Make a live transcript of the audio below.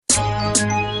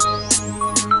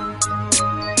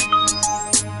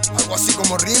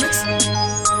hacemos remix.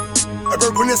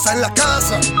 EVER6REEN está en la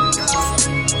casa.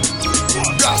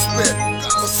 Gasper,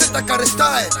 Ozkr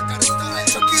está,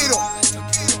 Chakiro,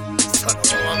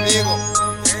 amigo.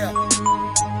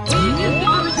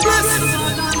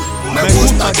 Me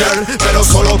gusta girl, pero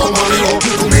solo como amigo.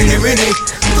 Tu mini,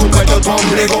 tu pecho, tu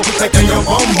ombligo. Pequeño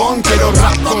bombón, quiero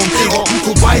rap contigo.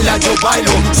 Tú bailas, yo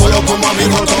bailo, solo como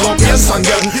amigo. Todos piensan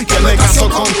girl, que me caso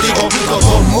contigo.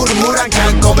 Todos murmuran que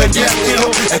el cover y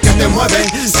estilo es que te mueven,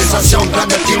 sensación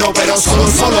clandestino. Pero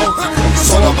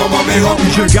solo como amigo.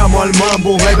 Llegamos al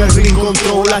mambo, EVER6REEN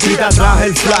controla. Tira atrás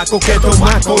el flaco que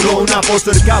toma corona. Por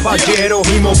ser caballero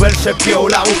y moverse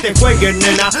piola. Usted juegue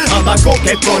nena, anda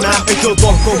coquetona. Ellos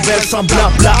dos conversan bla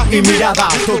bla y mirada.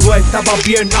 Todo estaba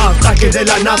bien hasta que de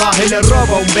la nada él le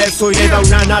roba un beso y le da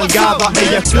una nalgada.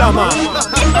 Ella exclama: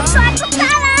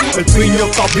 el piño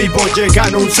está vivo, llega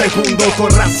en un segundo.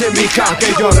 Corrase mija,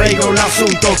 que yo arreglo el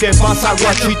asunto. ¿Qué pasa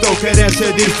guachito? Que eres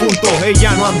el difunto.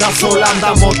 Ella no anda sola,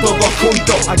 andamos todos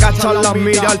juntos. Agacha la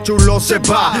mira, el chulo se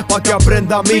va. Pa' que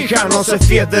aprenda mija, no se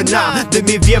fíe de nada. De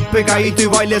mí bien pegadito y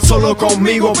baile solo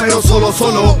conmigo. Pero solo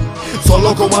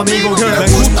como amigo. Me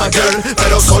gusta girl,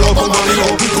 pero solo como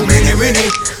amigo. Tu mini,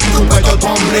 tu pecho, tu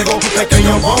ombligo.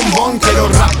 Pequeño bombón, quiero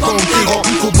rap contigo.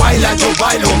 Tú bailas, yo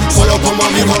bailo, solo como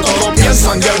amigo. Todos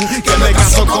piensan girl, que me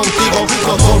caso contigo.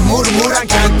 Todos murmuran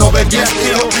que el cover y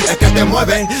estilo es que te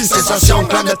mueven, sensación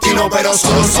clandestino. Pero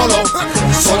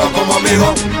solo como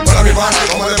amigo. Hola mi pana,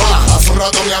 ¿cómo le va? Hace un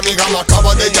rato mi amiga me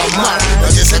acaba de llamar. Me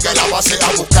dice que la pase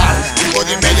a buscar. Tipo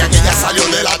de media que ya salió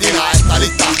de la tina. Esta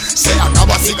lista se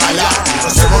acaba sin calar. No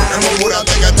sé por qué murmuran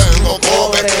de que tengo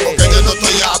cover, porque yo no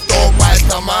estoy apto pa'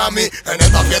 esta mami. En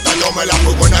esta fiesta yo me la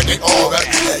fui buena game over.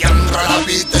 Ella entra a la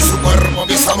pista y su cuerpo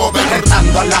empieza a mover.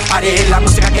 Retando a la pared, la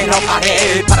música que no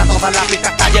pare. Para todas las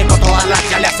pistas está lleno, todas las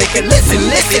chales. Así que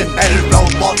listen, el flow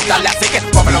dale. Así que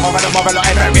móvelo,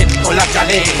 EVER6REEN con la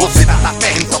chale. Vos estás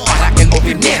atento para que el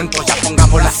movimiento ya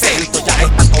pongamos el acento. Ya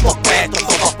están todos puestos,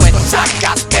 Chak,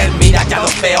 Gasper, mira ya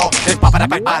los veo. Es para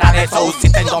de eso, si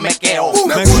tengo me quedo.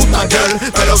 Me gusta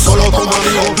girl, pero solo como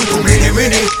amigo. Tu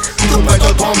mini, tu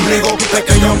pecho, tu ombligo.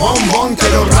 Pequeño bombón,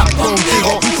 quiero rap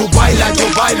contigo. Tú bailas, yo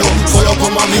bailo, solo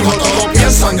como amigo. Todos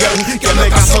piensan girl, que me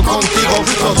caso contigo.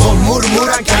 Todos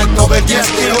murmuran que el cover y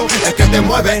estilo es que te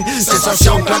mueven,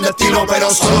 sensación clandestino.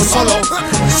 Pero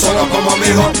solo como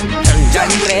amigo. Ya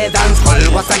entré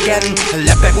dancehall once again.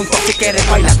 Le pregunto si quiere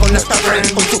bailar con nuestra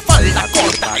friend. Con su falda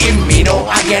corta y miro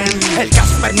again. El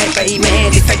Gasper me ve y me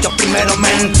dice yo primero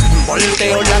men.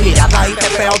 Volteo la mirada y te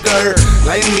veo girl.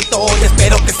 La invito y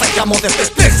espero que salgamos de este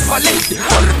estrés, Valencia.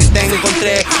 Por fin te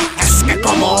encontré. Es que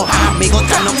como amigo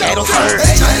ya no quiero ser.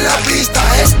 Ella en la pista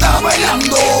está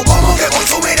bailando, como que con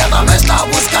su mirada me está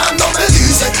buscando. Me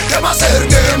dice que me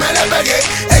acerque, me le pegué.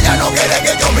 Ella no quiere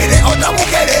que yo mire a otras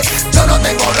mujeres. Yo no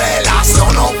tengo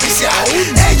relación oficial.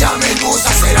 Ella me gusta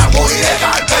hacer algo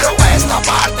ilegal, pero esta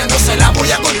parte no se la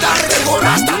voy a contar. Tengo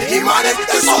rasta y manes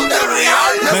que son de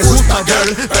real. Me gusta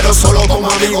girl, pero solo como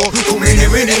amigo. Tu mini,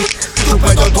 tu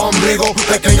pecho, tu ombligo.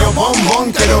 Pequeño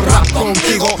bombón, quiero rap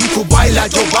contigo. Tú bailas,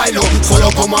 yo bailo, solo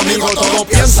como amigo. Todos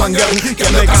piensan girl, que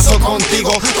me caso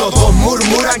contigo. Todos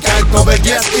murmuran que el cover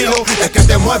y estilo es que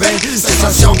te mueven,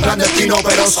 sensación clandestino.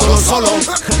 Pero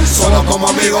solo como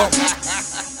amigo.